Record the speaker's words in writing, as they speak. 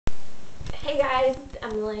Hey guys, it's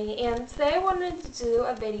Emily, and today I wanted to do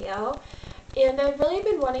a video, and I've really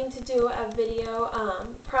been wanting to do a video,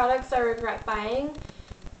 products I regret buying,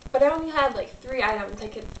 but I only had like 3 items I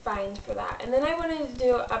could find for that. And then I wanted to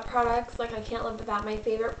do a products, like I can't live without my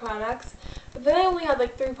favorite products, but then I only had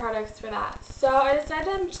like 3 products for that. So I decided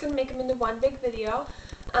I'm just going to make them into one big video,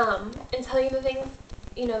 and tell you the things,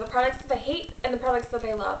 the products that I hate and the products that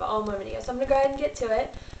I love all in one video. So I'm going to go ahead and get to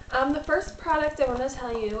it. The first product I want to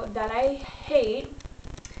tell you that I hate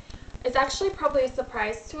is actually probably a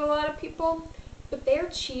surprise to a lot of people, but they're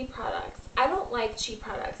chi products. I don't like chi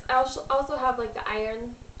products. I also have like the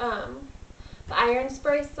iron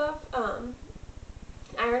spray stuff,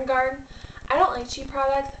 Iron Guard. I don't like chi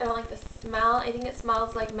products. I don't like the smell. I think it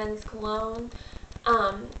smells like men's cologne.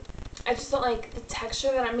 I just don't like the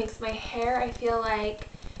texture that it makes my hair. I feel like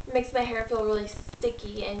it makes my hair feel really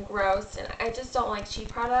sticky and gross, and I just don't like chi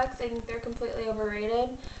products. I think they're completely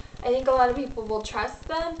overrated. I think a lot of people will trust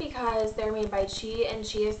them because they're made by Chi, and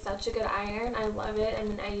Chi is such a good iron. I love it. I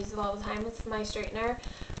mean, I use it all the time. It's my straightener,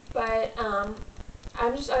 but I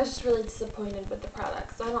was just really disappointed with the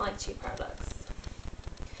products, so I don't like chi products.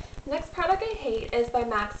 Next product I hate is by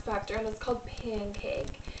Max Factor, and it's called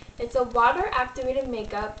Pancake. It's a water-activated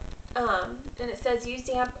makeup, and it says use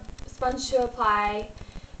damp sponge to apply,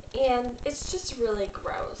 and it's just really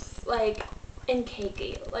gross, like, and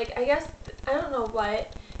cakey. Like, I guess, I don't know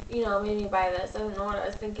what, made me buy this. I don't know what I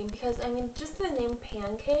was thinking, because, I mean, just the name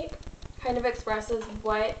Pancake kind of expresses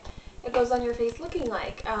what it goes on your face looking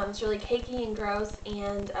like. It's really cakey and gross,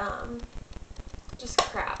 and, just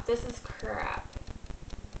crap. This is crap.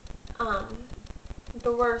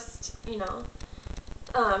 The worst,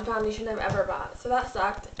 foundation I've ever bought. So that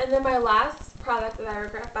sucked. And then my last product that I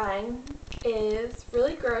regret buying is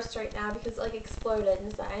really gross right now because it like exploded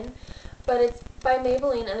inside. But it's by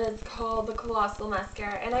Maybelline, and it's called the Colossal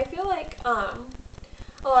Mascara. And I feel like a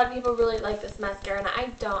lot of people really like this mascara, and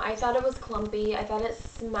I don't. I thought it was clumpy. I thought it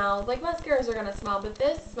smelled like mascaras are gonna smell, but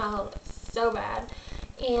this smelled so bad.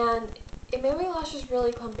 And it made my lashes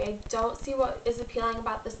really clumpy. I don't see what is appealing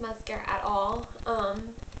about this mascara at all.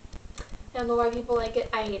 I don't know why people like it.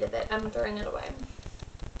 I hated it. I'm throwing it away.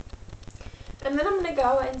 And then I'm going to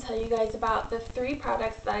go and tell you guys about the 3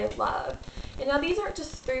 products that I love. And now these aren't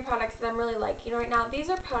just 3 products that I'm really liking right now. These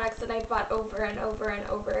are products that I've bought over and over and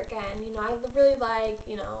over again. I really like,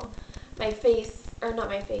 my face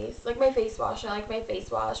wash. I like my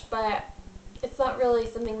face wash, but it's not really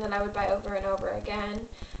something that I would buy over and over again.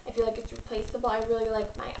 I feel like it's replaceable. I really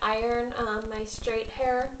like my iron, my straight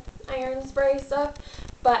hair iron spray stuff,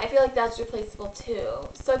 but I feel like that's replaceable too.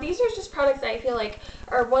 So these are just products that I feel like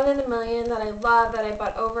are one in a million that I love, that I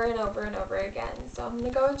bought over and over and over again. So I'm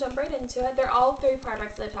going to go and jump right into it. They're all 3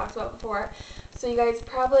 products that I've talked about before, so you guys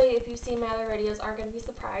probably, if you've seen my other videos, aren't going to be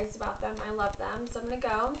surprised about them. I love them. So I'm going to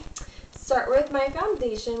go start with my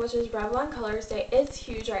foundation, which is Revlon Color Stay. It's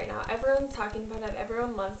huge right now. Everyone's talking about it.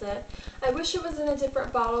 Everyone loves it. I wish it was in a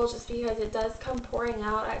different bottle just because it does come pouring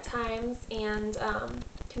out at times and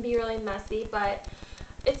can be really messy, but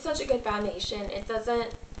it's such a good foundation. It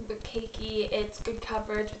doesn't look cakey. It's good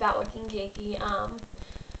coverage without looking cakey.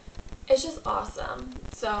 It's just awesome.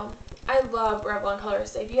 So I love Revlon Color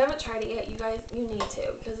Stay. If you haven't tried it yet, you need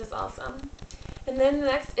to, because it's awesome. And then the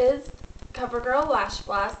next is CoverGirl Lash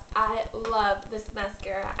Blast. I love this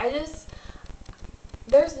mascara.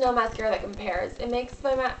 There's no mascara that compares. It makes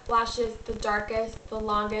my lashes the darkest, the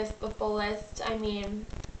longest, the fullest. I mean,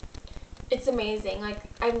 it's amazing. Like,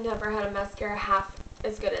 I've never had a mascara half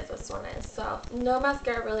as good as this one is. So no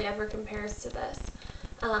mascara really ever compares to this.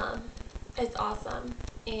 It's awesome.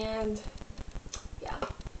 And yeah.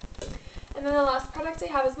 And then the last product I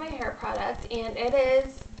have is my hair product, and it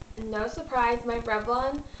is, no surprise, my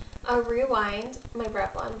Revlon Rewind, my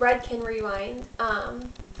Revlon Redken Rewind.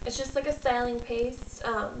 It's just like a styling paste.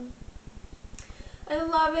 I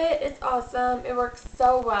love it. It's awesome. It works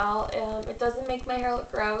so well. It doesn't make my hair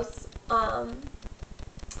look gross.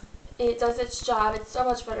 It does its job. It's so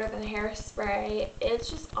much better than hairspray. It's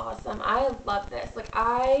just awesome. I love this. Like,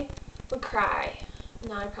 I would cry.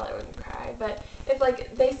 No, I probably wouldn't cry, but if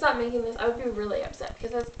like they stopped making this, I would be really upset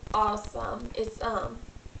because it's awesome. It's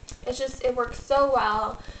just, it works so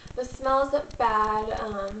well. The smell isn't bad.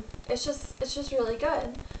 It's just really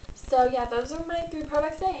good. So yeah, those are my 3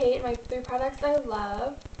 products I hate, my 3 products I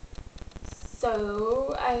love.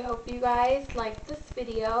 So I hope you guys liked this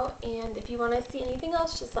video, and if you want to see anything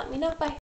else, just let me know. Bye.